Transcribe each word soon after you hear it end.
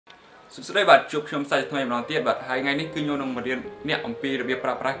สุดท้ายบัดจุกชมใส่ทำไมมันเตี้ยบัดให้ไงนี่คือโยนลงมาเรียนเนี่ยอมปีระเบียบป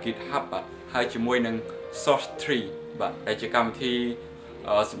ระกิจฮับบัดให้จมวยหนึ่ง Sourcetree บัดได้จากการที่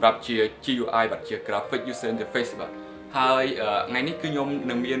สำหรับเชียร์ GUI บัดเชียร์ Graphic User Interface บัดให้ไงนี่คือโยมห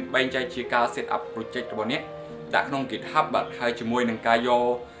นึ่งเรียนใบใจเชียร์การ set up project ตัวนี้จากน้อง GitHub บัดให้จมวยหนึ่งการโย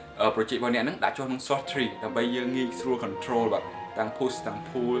project ตัวนี้นั้นได้ช่วยน้อง Sourcetree แต่ใบยังงี้ through control บัดต่าง push ต่าง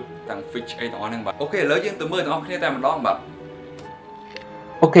pull ต่าง fetch ไอ้ต่างอันนึงบัดโอเคแล้วยังตัวมือต่างอันนี้แต่มันร้องบัด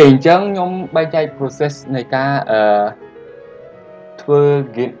โอเคจังยมใบใจ process ในการធ្វើ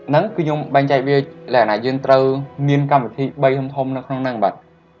Git ហ្នឹងគឺខ្ញុំបែងចែកវាលក្ខណៈយើងត្រូវមានកម្មវិធី3ធំៗនៅក្នុងហ្នឹងបាទ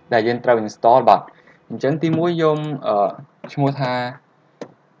ដែលយើងត្រូវ install បាទអញ្ចឹងទី1ខ្ញុំឈ្មោះថា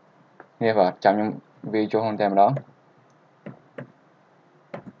នេះបាទចាំខ្ញុំវាចូលហ្នឹងតែម្ដង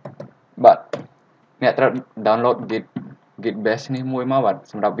បាទអ្នកត្រូវ download Git bash នេះមួយមកបាទ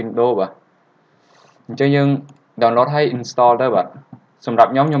សម្រាប់ Windows បាទអញ្ចឹងយើង download ហើយ install ទៅបាទសម្រាប់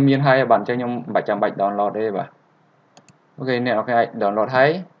ខ្ញុំមានហើយបាទអញ្ចឹងខ្ញុំមិនចាំបាច់ download ទេបាទអូខេអ្នកអាច download ហើយ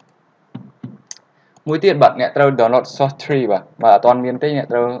មួយទៀតបាទអ្នកត្រូវ download Sourcetree បាទអត់ទាន់មានទេអ្នក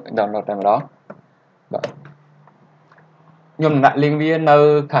ត្រូវ download តែម្ដងបាទខ្ញុំនឹងដាក់ link វានៅ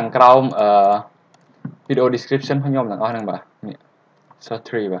ខាងក្រោមvideo description របស់ខ្ញុំទាំងអស់ហ្នឹងបាទនេះ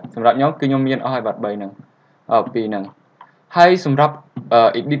Sourcetree បាទសម្រាប់ខ្ញុំគឺខ្ញុំមានអស់ហើយបាទ3ហ្នឹង2ហ្នឹងហើយសម្រាប់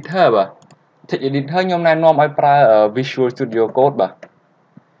editor បាទ text editor ខ្ញុំណែនាំឲ្យប្រើ Visual Studio Code បាទ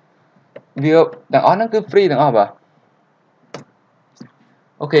វាទាំងអស់ហ្នឹងគឺ free ទាំងអស់បាទ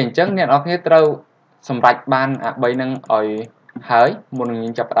អូខេអញ្ចឹងអ្នកនរគ្នាត្រូវសម្រេចបានអា3ហ្នឹងឲ្យហើយមុននឹងយើ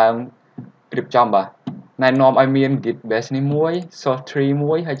ងចាប់ផ្ដើមរៀបចំបាទណែនាំឲ្យមាន Git bash នេះមួយ Sourcetree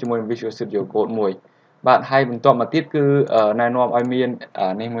មួយហើយជាមួយ Visual Studio Code មួយបាទហើយបន្ទាប់មកទៀតគឺណែនាំឲ្យមាន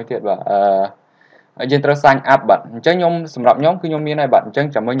នេះមួយទៀតបាទយើងត្រូវ sign up បាទអញ្ចឹងខ្ញុំសម្រាប់ខ្ញុំគឺខ្ញុំមានហើយបាទអញ្ចឹង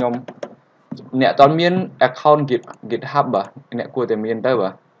ចាំមើលខ្ញុំអ្នកអត់មាន account GitHub បាទអ្នកគួរតែមានទៅបា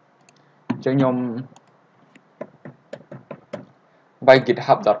ទអញ្ចឹងខ្ញុំby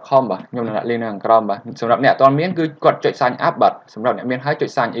github.com បាទខ្ញុំនឹងដាក់ link នៅខាងក្រោមបាទសម្រាប់អ្នកអត់មានគឺគាត់ចុច sign up បាទសម្រាប់អ្នកមានហើយចុច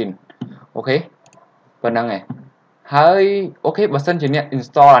sign in អូខេប៉ុណ្្នឹងឯងហើយអូខេបើសិនជាអ្នក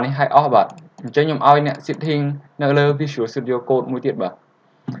install អានេះឲ្យអស់បាទអញ្ចឹងខ្ញុំឲ្យអ្នក setting នៅលើ Visual Studio Code មួយទៀតបាទ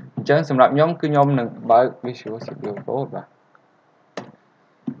អញ្ចឹងសម្រាប់ខ្ញុំគឺខ្ញុំនឹងបើក Visual Studio Code បាទ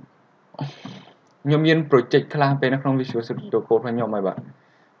ខ្ញុំមាន project ខ្លះពេលនៅក្នុង Visual Studio Code របស់ខ្ញុំហើយបាទ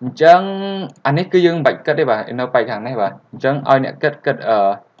អញ្ចឹងអានេះគឺយើងមិនបាច់គិតទេបាទនៅបែកខាងនេះបាទអញ្ចឹងឲ្យអ្នកគិត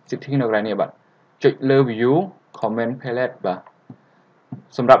setting នៅកន្លែងនេះបាទចុចលើ view comment palette បាទ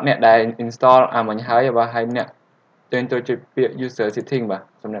សម្រាប់អ្នកដែល install អាមិញហើយបាទហើយអ្នកទៅចុចពាក្យ user setting បាទ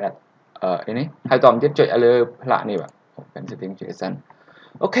សម្រាប់នេះហើយតោះទៀតចុចលើផ្លាកនេះបាទ open setting ជាសិន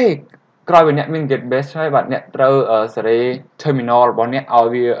អូខេក្រោយពីអ្នកមាន git bash ហើយបាទអ្នកត្រូវសេរី terminal របស់អ្នកឲ្យ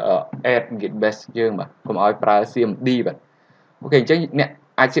វា add git bash យើងបាទកុំឲ្យប្រើ cmd បាទអូខេអញ្ចឹងអ្នក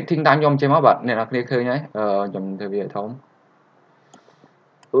អាច setting តាមខ្ញុំចេញមកបាទអ្នកនរគ្នាឃើញហើយខ្ញុំធ្វើវាធំ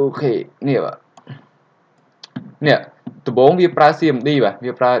អូខេនេះបាទនេះដំបូងវាប្រើ cmd បាទ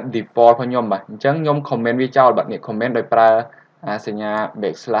វាប្រើ default របស់ខ្ញុំបាទអញ្ចឹងខ្ញុំ comment វាចោលបាទនេះ comment ដោយប្រើសញ្ញា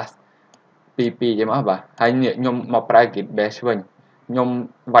backslash 22ចេញមកបាទហើយនេះខ្ញុំមកប្រើ git bash វិញខ្ញុំ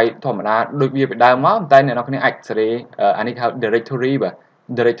វាយធម្មតាដូចវាពីដើមមកតែអ្នកនរគ្នាអាចសេរីអានេះហៅ directory បាទ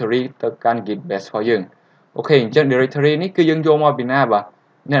directory ទៅកាន់ git bash របស់យើងអូខេអញ្ចឹង directory នេះគឺយើងយកមកពីណាបាទ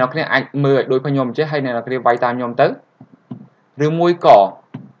អ្នកនរគ្នាអាចមើលឲ្យដូចខ្ញុំអញ្ចឹងហើយអ្នកនរគ្នាវាយតាមខ្ញុំទៅឬមួយក៏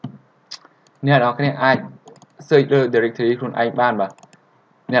អ្នកនរគ្នាអាច search លើ directory ខ្លួនឯងបានបាទ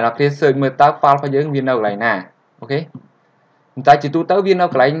អ្នកនរគ្នា search មើលតើ file របស់យើងវានៅកន្លែងណាអូខេតែជាទូទៅវានៅ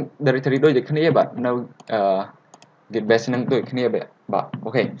កន្លែង directory ដូចគ្នាបាទនៅ git bash នឹងដូចគ្នាបាទអូ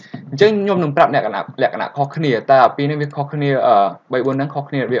ខេអញ្ចឹងខ្ញុំនឹងប្រាប់លក្ខណៈខុសគ្នាតើអាពីរនេះវាខុសគ្នា3 4ហ្នឹងខុស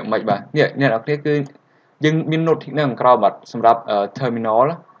គ្នារបៀបមិនបាទនេះអ្នកនរគ្នាគឺយើងមាន note នៅខាងក្រោមបាទសម្រាប់ terminal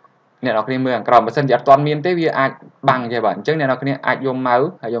អ្នកនរគ្នាមើលខាងក្រោមបើសិនជាអត់ទាន់មានទេវាអាចបាំងចេះបាទអញ្ចឹងអ្នកនរគ្នាអាចយក mouse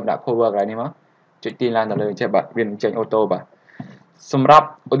ហើយយកដាក់ cover កន្លែងនេះមកចុចទាញឡើងទៅលើចេះបាទវានឹងចេញអូតូបាទសម្រាប់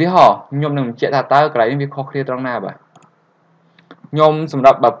ឧទាហរណ៍ខ្ញុំនឹងបញ្ជាក់ថាតើកន្លែងនេះវាខុសគ្នាត្រង់ណាបាទខ្ញុំសម្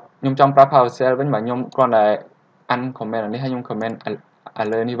រាប់បើខ្ញុំចង់ប្រើ PowerShell វិញបាទខ្ញុំគ្រាន់តែ uncomment នេះហើយខ្ញុំ comment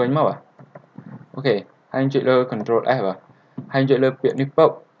លើនេះវិញមកបាទអូខេហើយចុចលើ Control S បាទហើយចុចលើពាក្យនេះពឹប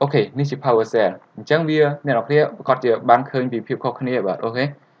អូខេនេះជា PowerShell អញ្ចឹងវាអ្នកនរគ្នាប្រកាសជាបានឃើញពីភាពខុសគ្នាបាទអូខេ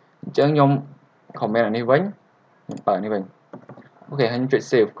អញ្ចឹងខ្ញុំ comment នេះវិញខ្ញុំបើនេះវិញអូខេហើយខ្ញុំចុច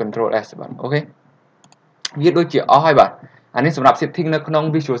save Control S បាទអូខេវាដូចជាអស់ហើយបាទអានេះសម្រាប់ setting នៅក្នុង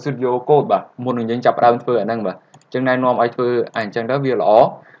Visual Studio Code បាទមុននឹងយើងចាប់ផ្ដើមធ្វើអាហ្នឹងបាទអញ្ចឹងណែនាំឲ្យធ្វើអញ្ចឹងទៅវាល្អ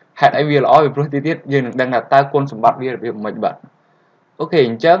ហេតុអីវាល្អពីព្រោះទៀតយើងនឹងដឹងថាតើគុណសម្បត្តិវារបៀបម៉េចបាទអូខេ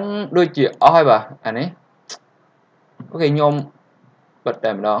អញ្ចឹងដូចជាអស់ហើយបាទអានេះអូខេខ្ញុំបិទ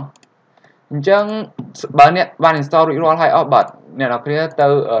តែម្ដងអញ្ចឹង បើអ្នកបាន install រួចរាល់ហើយអស់បាត់អ្នកនរគ្នាទៅ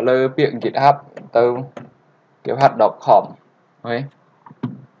លើពាក្យ GitHub ទៅ github.com អូខេ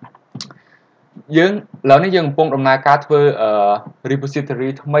យើងឥឡូវនេះយើងកំពុងដំណើរការធ្វើrepository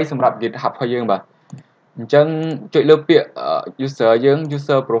ថ្មីសម្រាប់ GitHub របស់យើងបាទអញ្ចឹងចុចលើពាក្យ user យើង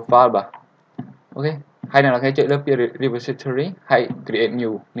user profile បាទអូខេហើយអ្នកនរគ្នាចុចលើពាក្យ repository ហើយ create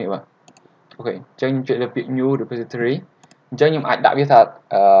new នេះបាទអូខេអញ្ចឹងចុចលើពាក្យ new repository អញ្ចឹងខ្ញុំអាចដាក់វាថា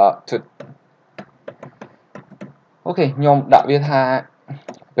អូខេខ្ញុំដាក់វាថា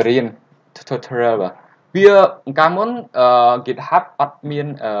បរៀន tutorial បាទវាកាលមុនGitHub អត់មាន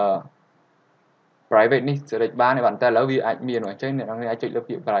private នេះសេរីបានទេបាទតែឥឡូវវាអាចមានអញ្ចឹងអ្នកនរគ្នាអាចចុចលើ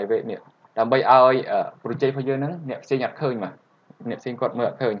ពាក្យ private នេះដើម្បីឲ្យ project របស់យើងហ្នឹងអ្នកផ្សេងអត់ឃើញបាទអ្នកផ្សេងគាត់មើល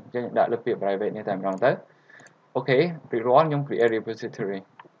អត់ឃើញអញ្ចឹងដាក់លើពាក្យ private នេះតែម្ដងទៅអូខេរួចរាល់ខ្ញុំ create repository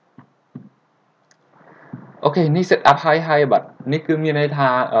អូខេនេះ set up ហើយបាទនេះគឺមានន័យថា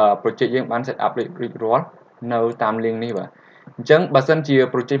project យើងបាន set up រួចរាល់នៅតាម link នេះបាទអញ្ចឹងបើសិនជា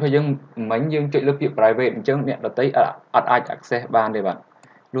project របស់យើងមិញយើងចុចលើពាក្យ private អញ្ចឹងអ្នកដទៃអត់អាច access បានទេបាទ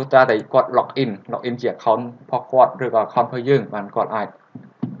លុះត្រាតែគាត់ login ជា account របស់គាត់ឬក៏ account របស់យើងបានគាត់អាច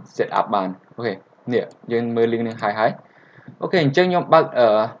set up បានអូខេនេះយើងមើល link នេះហើយអូខេអញ្ចឹងខ្ញុំបើក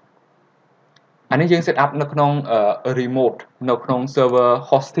អានេះយើង set up នៅក្នុង remote នៅក្នុង server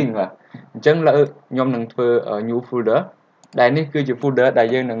hosting បាទអញ្ចឹងលើខ្ញុំនឹងធ្វើ new folder ដែលនេះគឺជា folder ដែល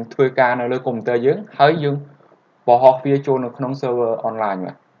យើងនឹងធ្វើការនៅលើ computer យើងហើយយើងបង្ហោះវាចូលនៅក្នុង server online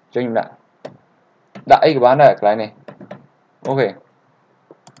បាទអញ្ចឹងខ្ញុំដាក់អីក៏បានដែរកន្លែងនេះអូខេ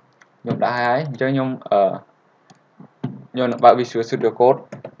ខ្ញុំដាក់ហើយអញ្ចឹងខ្ញុំនឹងបើក Visual Studio Code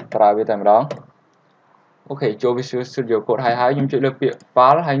ប្រើវាតែម្ដងអូខេចូល Visual Studio Code ហើយខ្ញុំចុចលើពាក្យ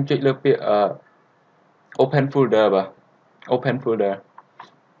file ហើយចុចលើពាក្យopen folder បាទ open folder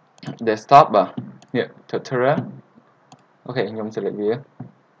desktop បាទនេះ tutorial អូខេខ្ញុំ select វា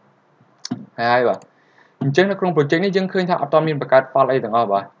ហើយបាទអញ្ចឹងនៅក្នុង project នេះយើងឃើញថាអត់មានបង្កើត file អីទាំងអស់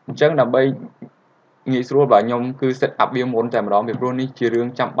បាទអញ្ចឹងដើម្បីងាយស្រួលបាទខ្ញុំគឺ set up វាមុនតែម្ដងពីព្រោះនេះជារឿង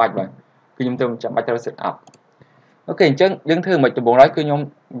ចាំបាច់បាទគឺខ្ញុំទៅចាំបាច់ត្រូវ set up អូខេអញ្ចឹងយើងធ្វើមិនដំបូងឡើយគឺខ្ញុំ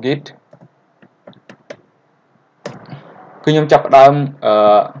git គឺខ្ញុំចាប់ផ្ដើម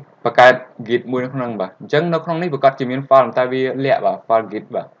បង្កើត git មួយនៅក្នុងហ្នឹងបាទអញ្ចឹងនៅក្នុងនេះប្រកាសជាមាន file តែវាលាក់បាទ file git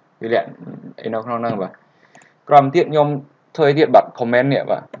បាទវាលាក់នៅក្នុងហ្នឹងបាទក្រោយមកទៀតខ្ញុំធ្វើឲ្យទៀតបាទ comment នេះ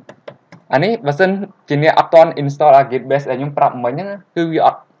បាទអានេះបើសិនជាអ្នកអត់ទាន់ install git base ដែលខ្ញុំប្រាប់មិញហ្នឹងគឺវាអ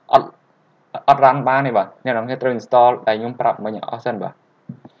ត់ run បានទេបាទអ្នកនរគ្នាត្រូវ install ដែលខ្ញុំប្រាប់មិញអស់សិនបាទ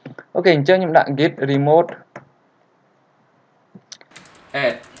អូខេអញ្ចឹងខ្ញុំដាក់ git remote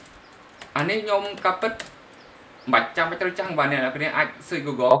add អានេះខ្ញុំកាប់ពិតមិនចាំបាច់ត្រូវចាំបាទអ្នកនរគ្នាអាច search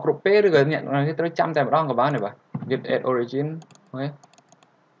Google គ្រប់ពេលឬក៏អ្នកនរគ្នាត្រូវចាំតែម្ដងក៏បានដែរបាទ git add origin អូខេ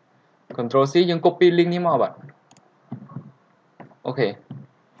control C យើង copy link នេះមកបាទអូខេ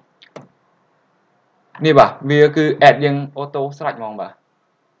នេះបាទវាគឺ add យើង auto ស្រេចហ្មងបាទ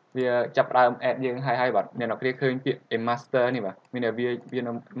វាចាប់ដើម add យើងហើយបាទអ្នកនរគ្នាឃើញពាក្យ master នេះបាទមានតែវា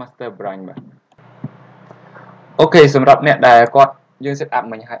នៅ master branch បាទអូខេសម្រាប់អ្នកដែលគាត់យើង set up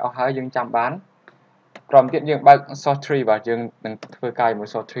មិញហើយអស់ហើយយើងចាំបានក្រោយទៀតយើងបើក Sourcetree បាទយើងនឹងធ្វើការជាមួយ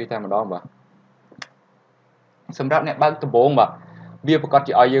Sourcetree តែម្ដងបាទសម្រាប់អ្នកបើកដំបូងបាទវាប្រកាស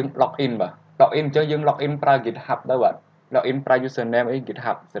ជាឲ្យយើង login បាទ login អញ្ចឹងយើង login ប្រើ GitHub ទៅបាទ login ប្រើ username អី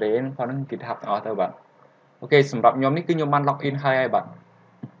GitHub សេរីផងហ្នឹង GitHub ទាំងអស់ទៅបាទអូខេសម្រាប់ខ្ញុំនេះគឺខ្ញុំបាន login ហើយបាទ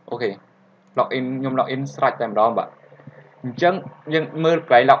អូខេ login ខ្ញុំ login ស្រេចតែម្ដងបាទអញ្ចឹងយើងមើលក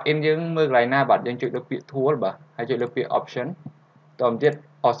ន្លែង login យើងមើលកន្លែងណាបាទយើងចុចលើពាក្យ tool បាទហើយចុចលើពាក្យ option តទៅទៀត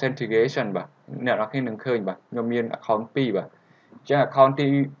authentication បាទអ្នកនរគ្នានឹងឃើញបាទខ្ញុំមាន account 2បាទអញ្ចឹង account ទី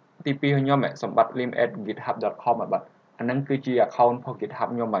2របស់ខ្ញុំសម្បត្តិ lim@github.com បាទអាហ្នឹងគឺជា account របស់ GitHub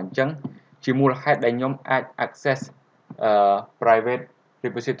ខ្ញុំបាទអញ្ចឹងជាមូលហេតុដែលខ្ញុំអាច access private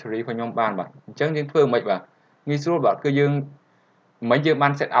repository របស់ខ្ញុំបានបាទអញ្ចឹងយើងធ្វើមិនបាទងាយស្រួលបាទគឺយើងមិនយើងបា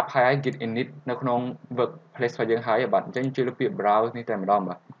ន set up ហើយ git init នៅក្នុង workplace របស់យើងហើយបាទអញ្ចឹងជួយលើពាក្យ browse នេះតែម្ដង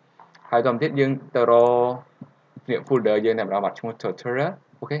បាទហើយទៅទៀតយើងទៅរក folder យើងតែម្ដងបាទឈ្មោះ tutorial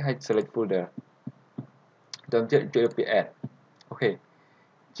អូខេហើយ select folder ទៅទៀតជួយលើពាក្យ add អូខេ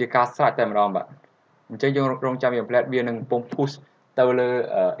ជាការស្រេចតែម្ដងបាទអញ្ចឹងយើងរងចាំវា template វានឹងកំពុង push ទៅលើ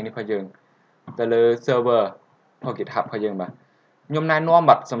នេះរបស់យើងទៅលើ server របស់ GitHub របស់យើងបាទខ្ញុំណែនាំ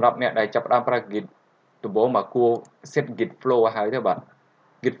បាទសម្រាប់អ្នកដែលចាប់ផ្ដើមប្រើ Git ដំបូងមកគួរ set Git flow ឲ្យទៅបាទ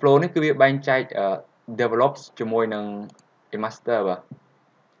Git flow នេះគឺវាបែងចែក develop ជាមួយនឹង master បាទ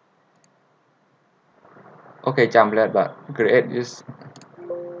អូខេចាំ template បាទ create use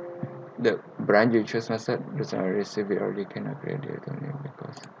the branch you choose method does not receive it already cannot create it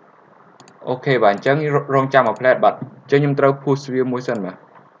because អូខេបាទអញ្ចឹងរងចាំ template បាទអញ្ចឹងខ្ញុំត្រូវ push វាមួយសិនបាទ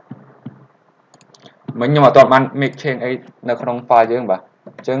មិញខ្ញុំអត់ទាន់បាន make change អីនៅក្នុង file យើងបាទ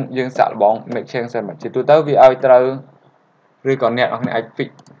ចឹងយើងសាក់លបង make change សិនបាទជាទូទៅវាឲ្យត្រូវឬក៏អ្នកនរគ្នាអាច fix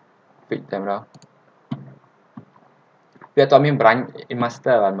តែម្ដងវាអត់មានបរាញ់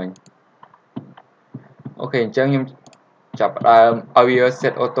master បាទមិញអូខេអញ្ចឹងខ្ញុំចាប់ផ្ដើមឲ្យវា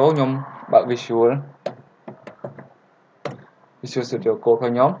set auto ខ្ញុំបើក Visual Studio Code រប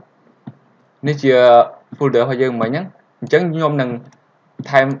ស់ខ្ញុំនេះជា folder របស់យើងមិញហ្នឹងអញ្ចឹងខ្ញុំនឹង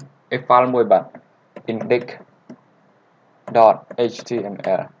ថែម file មួយបាទ index.html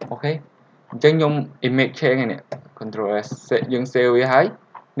អូខេអញ្ចឹងខ្ញុំ image change នេះ control S យើង save វាហើយ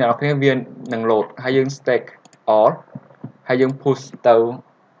អ្នកនរគ្នាវានឹង load ហើយយើង stack all ហើយយើង push ទៅ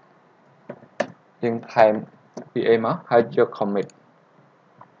យើងថែម PA មកហើយយក commit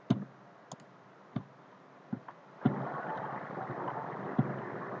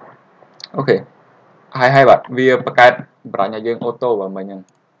អូខេហើយបាទវាបង្កើតបរាញ់ឲ្យយើង auto បាទមិញហ្នឹង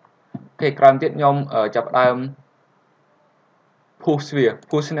អូខេក្រោយទៀតខ្ញុំចាប់ផ្ដើម push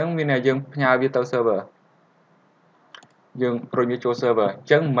ហ្នឹងមានតែយើងផ្ញើវាទៅ server យើងរុញវាចូល server អញ្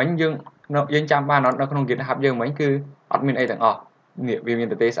ចឹងមិញយើងចាំបាននៅក្នុង GitHub យើងមិញគឺអត់មានអីទាំងអស់នេះវាមាន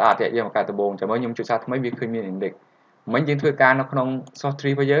តែស្អាតតែយើងបង្កើតដំបូងចាំមើលខ្ញុំចុចសារថ្មីវាឃើញមាន index មិញយើងធ្វើការនៅក្នុង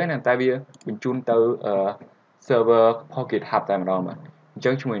Sourcetree របស់យើងណាតែវាបញ្ជូនទៅ server របស់ GitHub តែម្ដងបាទអញ្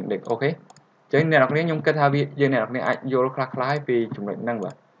ចឹងឈ្មោះ index អូខេអញ្ចឹងអ្នកនរគ្នាខ្ញុំគិតថាវាយើងអ្នកនរគ្នាអាចយល់ខ្លះៗពីចំណុចហ្នឹង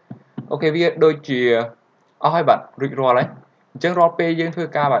បាទអូខេវាដូចជាអស់ហើយបាទរួចរាល់ហើយអញ្ចឹងរាល់ពេលយើងធ្វើ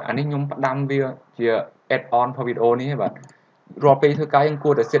ការបាទអានេះខ្ញុំផ្ដាំវាជា add on របស់វីដេអូនេះទេបាទរាល់ពេលធ្វើការយើងគួ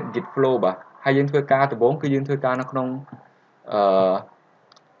រតែ set git flow បាទហើយយើងធ្វើការដំបូងគឺយើងធ្វើការនៅក្នុង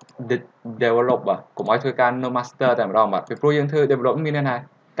develop បាទកុំឲ្យធ្វើការនៅ master តែម្ដងបាទពីព្រោះយើងធ្វើ develop មានន័យថា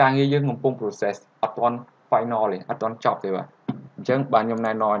ការងារយើងកំពុង process អត់ទាន់ final ទេអត់ទាន់ចប់ទេបាទអញ្ចឹងបាទខ្ញុំ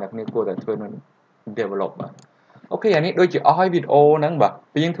ណែនាំឲ្យអ្នកគ្នាគួរតែធ្វើនៅ develop បាទអូខេអានេះដូចជាអស់ហើយវីដេអូហ្នឹងបាទ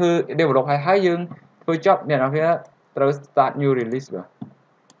ពេលយើងធ្វើ develop ហើយយើងធ្វើចប់អ្នកនរគ្នាត្រូវ start new release បាទ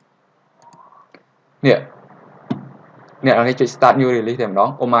នេះអ្នកនរគ្នាចុច start new release តែម្ដង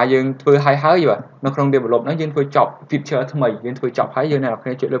ឧមាយើងធ្វើហើយបាទនៅក្នុង develop ហ្នឹងយើងធ្វើចប់ feature ថ្មីយើងធ្វើចប់ហើយយើងអ្នកនរគ្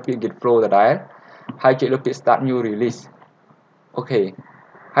នាចុចលើពាក្យ git flow ដដែលហើយចុចលើពាក្យ start new release អូខេ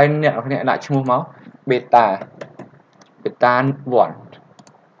ហើយអ្នកនរគ្នាដាក់ឈ្មោះមក beta 1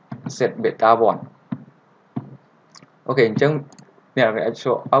 set beta 1អូខេអញ្ចឹងអ្នកនរគ្នាអាច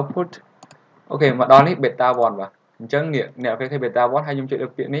show output អូខេមកដល់នេះ beta 1បាទអញ្ចឹងអ្នកនរគ្នាឃើញ beta 1ហើយខ្ញុំចុចលើ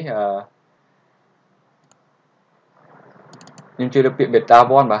ពាក្យនេះខ្ញុំចុចលើពាក្យ beta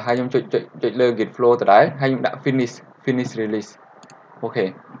 1បាទហើយខ្ញុំចុចលើ git flow ដដែលហើយខ្ញុំដាក់ finish release អូខេ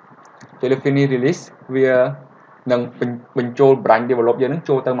ចុចលើ finish release វានឹងបញ្ចូល branch develop យើងនឹង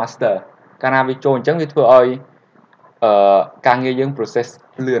ចូលទៅ master កាលណាវាចូលអញ្ចឹងវាធ្វើឲ្យការងារយើង process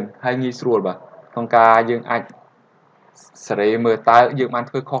លឿនហើយងាយស្រួលបាទក្នុងការយើងអាចសេរីមើលតើយើងបាន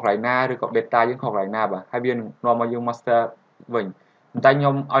ធ្វើខុសកន្លែងណាឬក៏ beta យើងខុសកន្លែងណាបាទហើយវានឹងនាំមកយើង master វិញតែខ្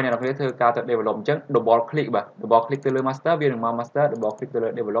ញុំឲ្យអ្នកនរគ្នាធ្វើការទៅ develop អញ្ចឹង double click បាទ double click ទៅលើ master វានឹងមក master double click ទៅលើ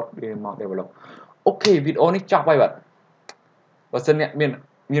develop វានឹងមក develop អូខេវីដេអូនេះចប់ហើយបាទបើសិនអ្នក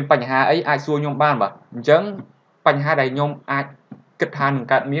មានបញ្ហាអីអាចសួរខ្ញុំបានបាទអញ្ចឹងបញ្ហាដែលខ្ញុំអាចគិតថានឹង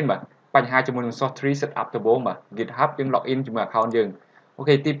កើតមានបាទបញ្ហាជាមួយនឹង Sourcetree setup ដំបូងបាទ GitHub យើង login ជាមួយ account យើងអូ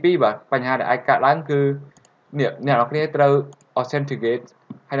ខេទី2បាទបញ្ហាដែលអាចកើតឡើងគឺអ្នកនរគ្នាត្រូវ authenticate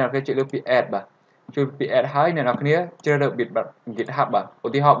ហើយអ្នកនរគ្នាចុចលើពាក្យ add បាទជួយពាក្យ add ហើយអ្នកនរគ្នាជ្រើសរើស GitHub បាទឧ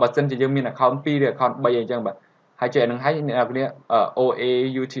ទាហរណ៍បើសិនជាយើងមាន account 2ឬ account 3អីចឹងបាទហើយចុចអានឹងហើយអ្នកនរគ្នា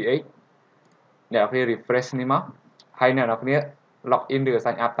OAUTH អ្នកនរគ្នា refresh នេះមកហើយអ្នកនរគ្នា login ឬ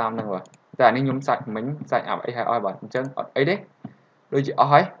sign up តាមហ្នឹងបាទតែអានេះខ្ញុំសាច់មិញ sign up អីហើយអស់បាទអញ្ចឹងអត់អីទេដូចជាអ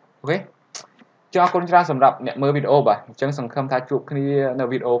ស់ហើយអូខេចុះអរគុណច្រើនសម្រាប់អ្នកមើលវីដេអូបាទអញ្ចឹងសង្ឃឹមថាជួបគ្នានៅ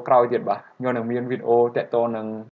វីដេអូក្រោយទៀតបាទខ្ញុំនឹងមានវីដេអូតាក់ទងនឹង